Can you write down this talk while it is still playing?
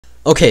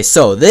Okay,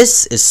 so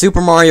this is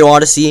Super Mario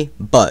Odyssey,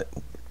 but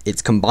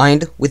it's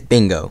combined with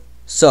bingo.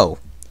 So,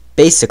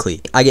 basically,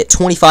 I get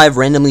 25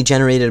 randomly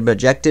generated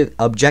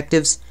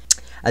objectives.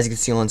 As you can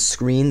see on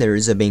screen, there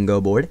is a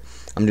bingo board.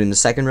 I'm doing the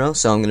second row,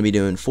 so I'm going to be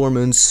doing 4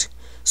 moons,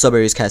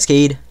 subareas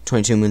cascade,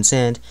 22 moon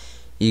sand.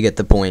 You get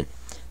the point.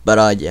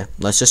 But, yeah,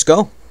 let's just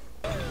go.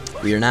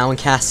 We are now in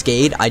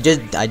Cascade. I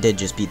did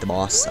just beat the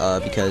boss,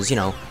 because, you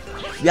know,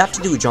 you have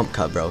to do a jump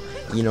cut, bro.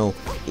 You know,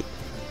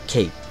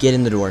 okay, get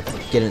in the door.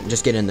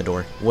 Just get in the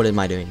door. What am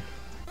I doing?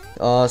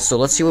 So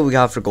let's see what we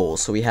got for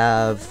goals. So we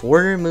have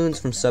 4 moons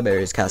from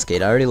sub-areas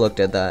Cascade. I already looked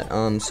at that.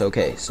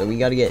 So we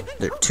gotta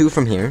get 2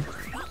 from here.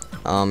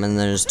 And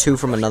there's 2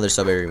 from another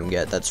sub-area we can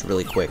get. That's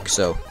really quick.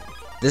 So,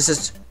 this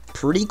is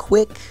pretty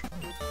quick.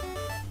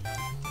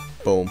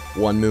 Boom.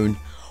 1 moon.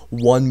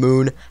 1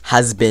 moon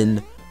has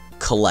been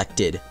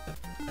collected.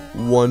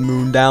 1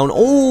 moon down.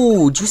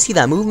 Oh, did you see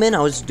that movement? I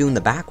was doing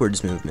the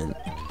backwards movement.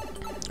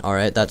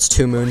 Alright, that's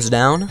 2 moons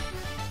down.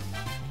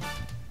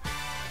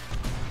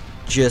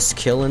 Just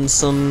killing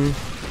some...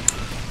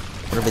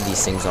 whatever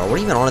these things are. What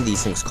even are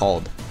these things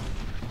called?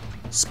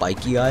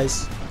 Spiky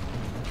guys?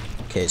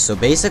 Okay, so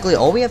basically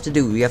all we have to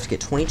do, we have to get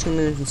 22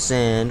 moons in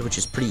sand, which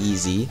is pretty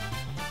easy.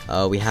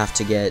 We have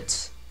to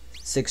get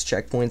 6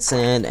 checkpoint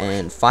sand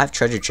and 5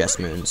 treasure chest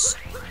moons.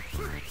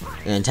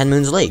 And 10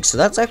 moons lake, so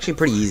that's actually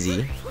pretty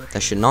easy.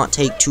 That should not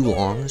take too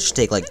long. It should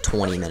take like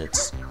 20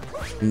 minutes.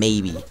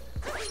 Maybe.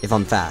 If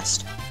I'm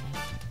fast.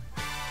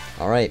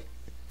 Alright.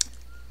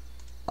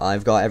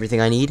 I've got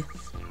everything I need.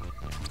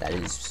 That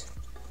is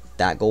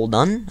that goal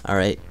done.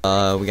 Alright,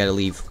 we gotta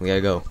leave. We gotta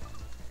go.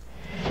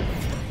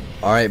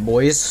 Alright,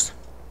 boys.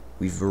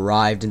 We've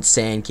arrived in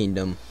Sand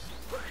Kingdom.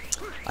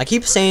 I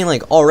keep saying,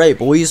 like, alright,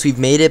 boys, we've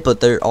made it, but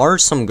there are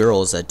some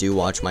girls that do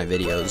watch my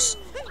videos.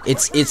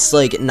 It's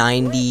like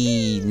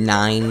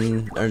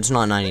 99, or it's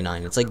not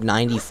 99, it's like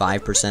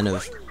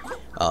 95%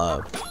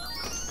 of,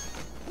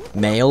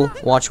 male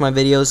watch my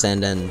videos,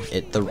 and then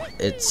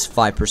it's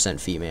 5%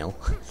 female.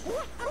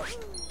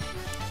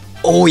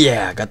 Oh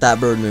yeah, got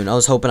that bird moon. I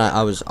was hoping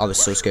I was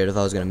so scared if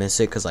I was gonna miss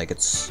it, cause like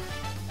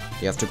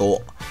you have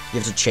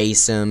to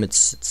chase him.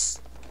 It's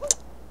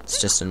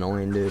just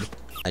annoying, dude.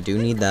 I do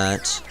need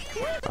that.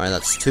 All right,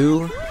 that's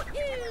 2.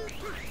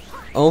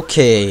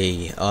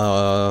 Okay.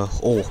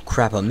 Oh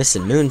crap, I'm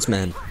missing moons,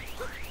 man.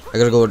 I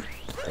gotta go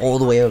all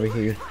the way over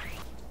here.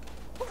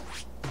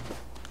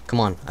 Come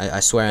on, I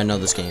swear I know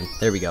this game.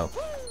 There we go.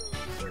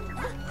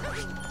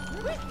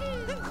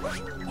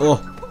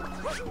 Oh.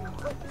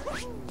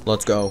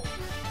 Let's go.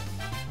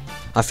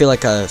 I feel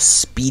like a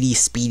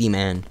speedy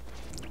man.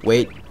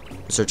 Wait,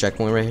 is there a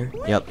checkpoint right here?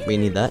 Yep, we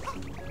need that.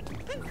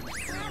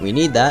 We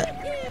need that.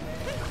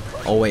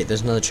 Oh wait,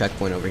 there's another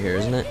checkpoint over here,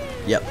 isn't it?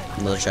 Yep,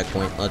 another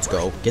checkpoint. Let's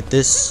go. Get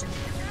this.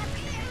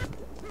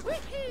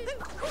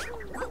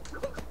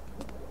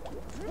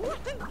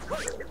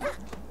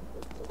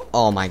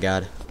 Oh my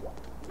god.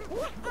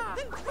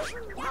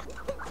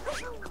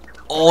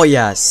 Oh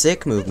yeah,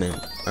 sick movement.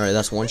 Alright,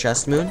 that's 1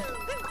 chest moon.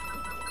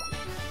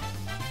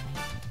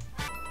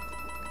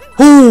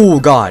 Oh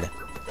god.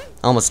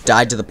 I almost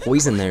died to the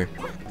poison there.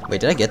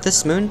 Wait, did I get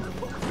this moon?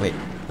 Wait,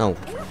 no.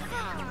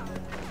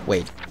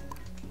 Wait.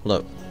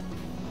 Look.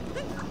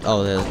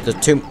 Oh, the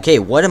 2. Okay,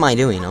 what am I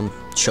doing? I'm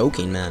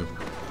choking, man.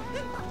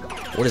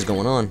 What is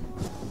going on?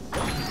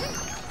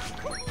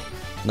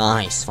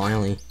 Nice,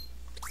 finally.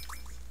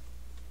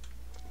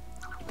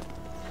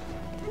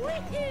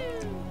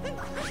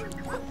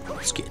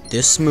 Let's get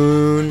this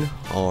moon.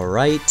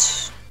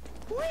 Alright.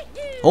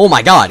 Oh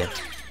my god!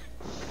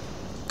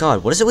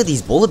 God, what is it with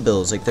these bullet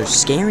bills? Like, they're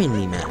scaring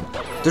me, man.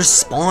 They're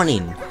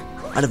spawning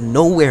out of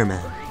nowhere,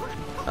 man.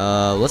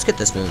 Let's get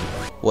this moon.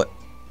 What?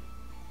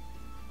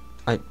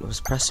 I was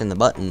pressing the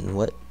button.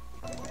 What?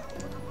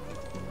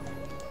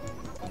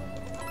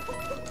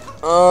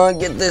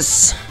 Get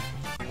this.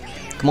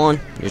 Come on.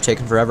 You're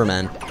taking forever,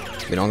 man.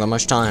 We don't got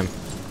much time.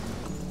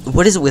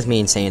 What is it with me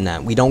in saying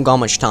that? We don't got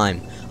much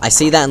time. I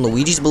say that in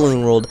Luigi's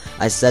Balloon World.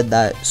 I said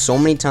that so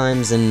many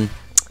times in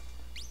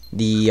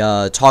the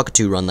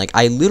Talkatoo run. Like,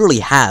 I literally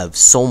have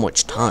so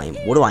much time.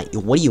 What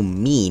do you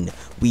mean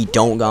we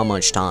don't got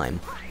much time?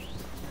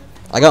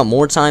 I got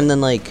more time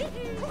than, like,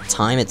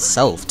 time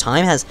itself.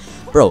 Time has,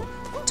 bro,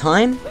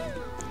 time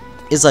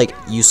is like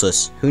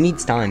useless. Who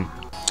needs time?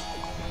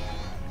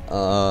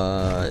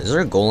 Is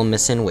there a golem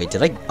missing? Wait,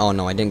 did I? Oh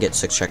no, I didn't get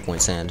 6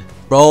 checkpoint sand.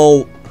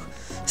 Bro,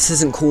 this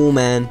isn't cool,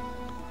 man.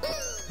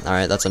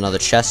 Alright, that's another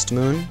chest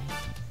moon.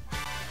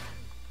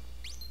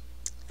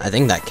 I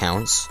think that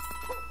counts.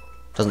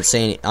 Doesn't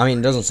say any, I mean,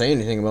 it doesn't say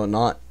anything about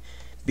not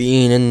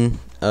being in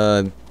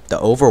the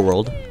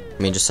overworld.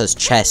 I mean, it just says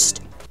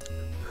chest.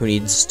 Who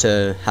needs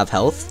to have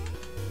health?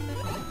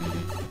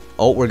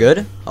 Oh, we're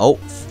good. Oh,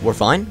 we're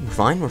fine. We're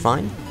fine. We're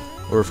fine.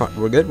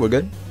 We're good. We're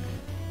good.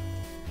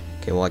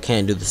 Okay, well, I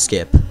can't do the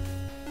skip,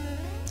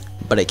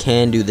 but I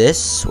can do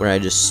this where I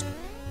just.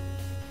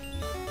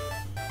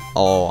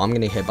 Oh, I'm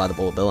gonna get hit by the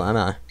bullet bill, aren't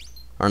I?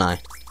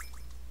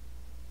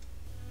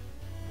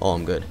 Oh,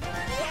 I'm good.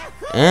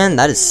 And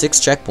that is 6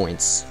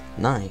 checkpoints.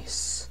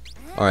 Nice.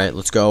 Alright,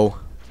 let's go.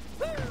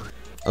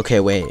 Okay,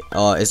 wait.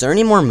 Is there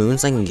any more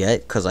moons I can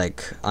get? Because,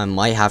 like, I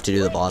might have to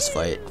do the boss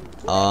fight.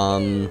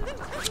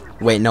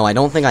 Wait, no, I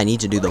don't think I need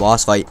to do the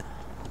boss fight.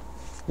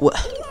 What?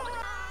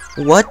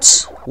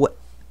 What?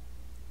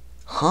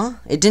 Huh?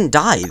 It didn't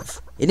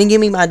dive. It didn't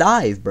give me my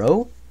dive,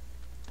 bro.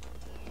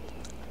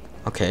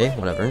 Okay,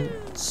 whatever.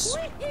 It's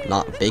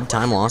not big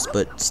time loss,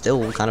 but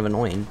still kind of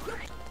annoying.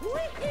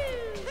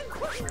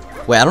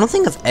 Wait, I don't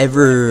think I've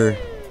ever...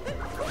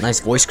 Nice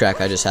voice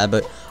crack I just had,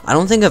 but I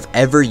don't think I've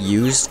ever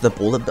used the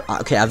bullet...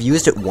 Okay, I've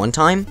used it one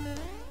time,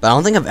 but I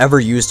don't think I've ever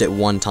used it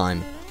one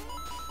time.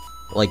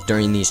 Like,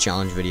 during these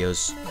challenge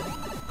videos.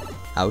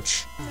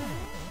 Ouch.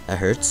 That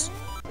hurts.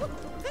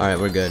 Alright,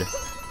 we're good.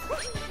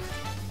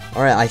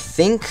 Alright, I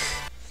think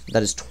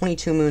that is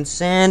 22 moon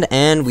sand,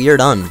 and we are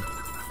done.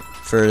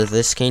 For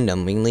this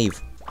kingdom, we can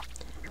leave.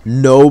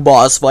 No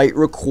boss fight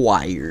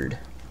required.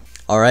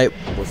 Alright,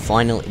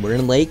 we're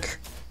in lake.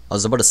 I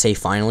was about to say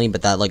finally,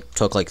 but that like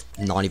took like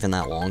not even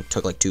that long.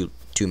 Took like two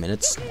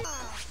minutes.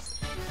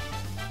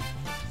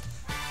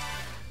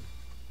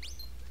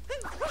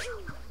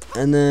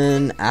 And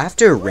then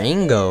after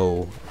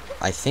Rango,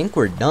 I think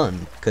we're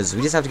done because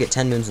we just have to get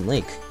 10 moons in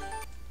lake.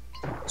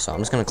 So I'm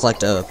just gonna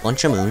collect a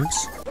bunch of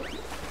moons.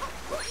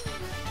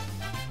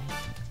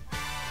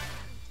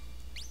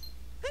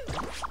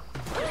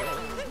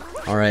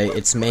 Alright,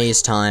 it's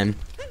maze time.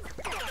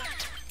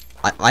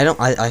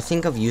 I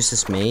think I've used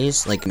this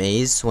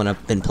maze when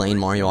I've been playing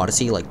Mario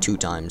Odyssey like 2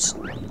 times.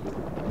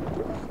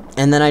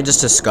 And then I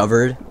just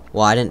discovered,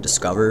 well, I didn't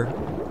discover,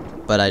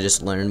 but I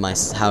just learned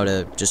how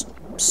to just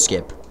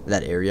skip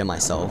that area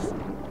myself.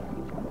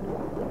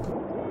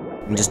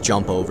 And just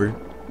jump over.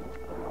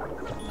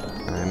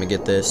 Alright, I'm gonna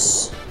get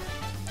this.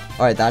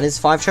 Alright, that is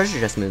 5 treasure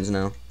chest moons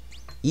now.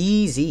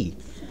 Easy.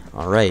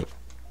 Alright.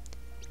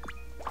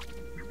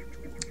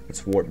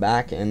 Let's warp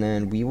back, and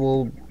then we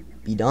will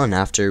be done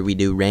after we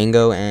do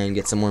Rango and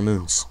get some more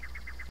moons.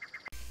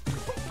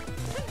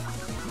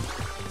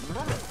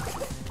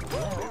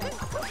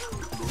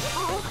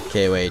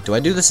 Okay, wait, do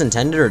I do this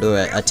intended or do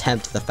I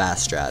attempt the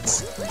fast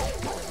strats?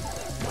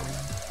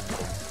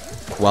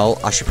 Well,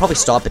 I should probably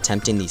stop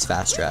attempting these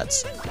fast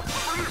strats.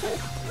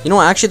 You know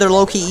what, actually they're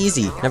low-key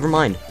easy. Never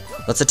mind.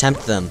 Let's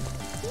attempt them.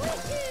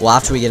 Well,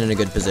 after we get in a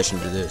good position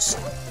to do this.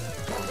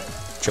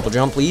 Triple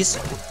jump, please.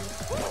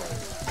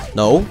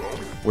 No,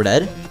 we're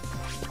dead.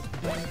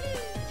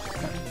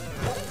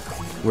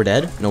 We're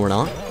dead. No, we're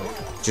not.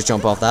 Just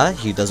jump off that.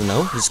 He doesn't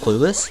know. He's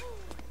clueless.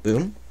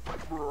 Boom.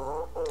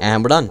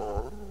 And we're done.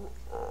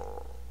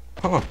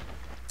 Huh.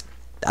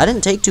 That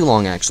didn't take too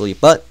long, actually.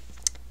 But,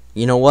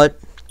 you know what?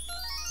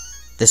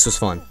 This was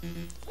fun.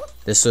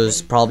 This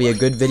was probably a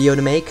good video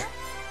to make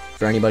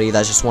for anybody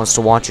that just wants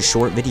to watch a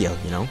short video,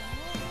 you know?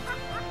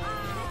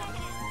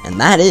 And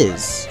that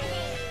is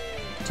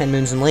 10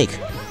 moons in lake.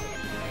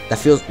 That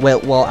feels,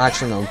 well,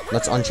 actually, no.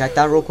 Let's uncheck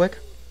that real quick.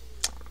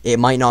 It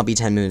might not be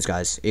 10 moons,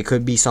 guys. It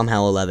could be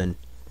somehow 11. And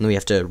then we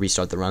have to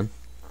restart the run.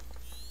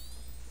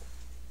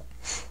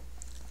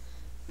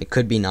 It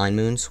could be 9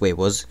 moons. Wait,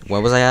 what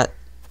was I at?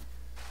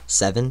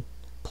 7?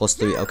 Plus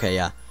 3. Okay,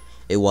 yeah.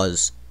 It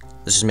was.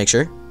 Let's just make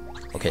sure.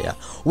 Okay, yeah.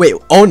 Wait,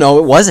 oh no,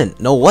 it wasn't.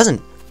 No, it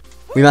wasn't.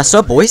 We messed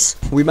up, boys.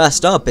 We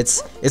messed up.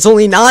 It's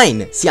only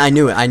 9. See, I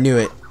knew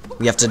it.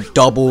 We have to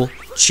double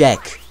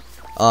check.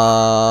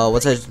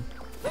 What's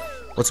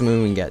a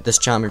moon we can get? This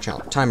timer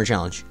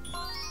challenge.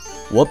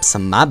 Whoops,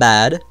 my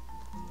bad.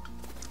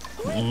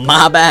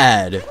 My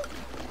bad.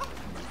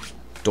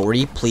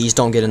 Dory, please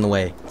don't get in the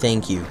way.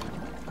 Thank you.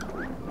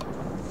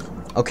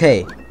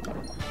 Okay.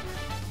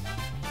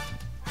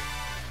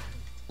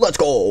 Let's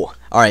go.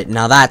 Alright,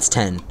 now that's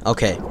 10.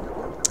 Okay.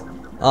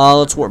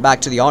 Let's warp back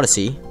to the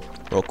Odyssey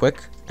real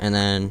quick. And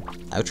then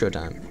outro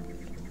time.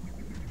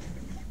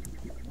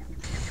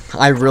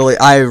 I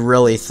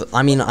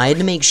mean, I had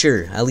to make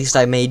sure. At least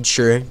I made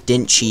sure.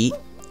 Didn't cheat.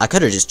 I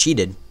could have just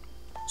cheated.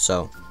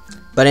 So.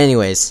 But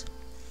anyways,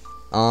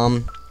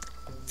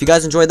 if you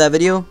guys enjoyed that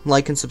video,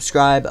 like and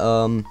subscribe.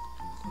 Comment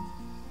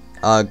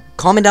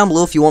down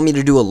below if you want me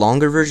to do a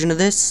longer version of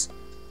this.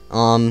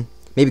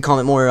 Maybe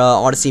comment more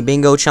Odyssey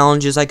bingo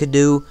challenges I could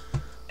do.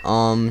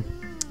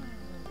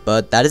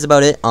 But that is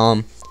about it.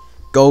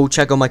 Go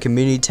check out my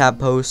community tab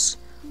posts.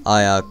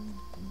 I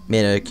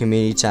made a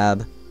community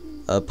tab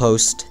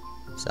post.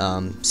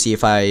 See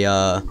if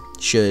I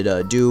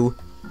should do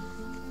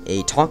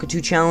a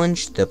Talkatoo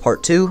challenge, the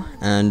part 2,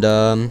 and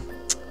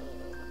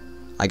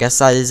I guess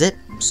that is it.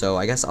 So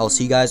I guess I'll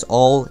see you guys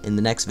all in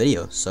the next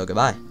video. So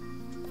goodbye.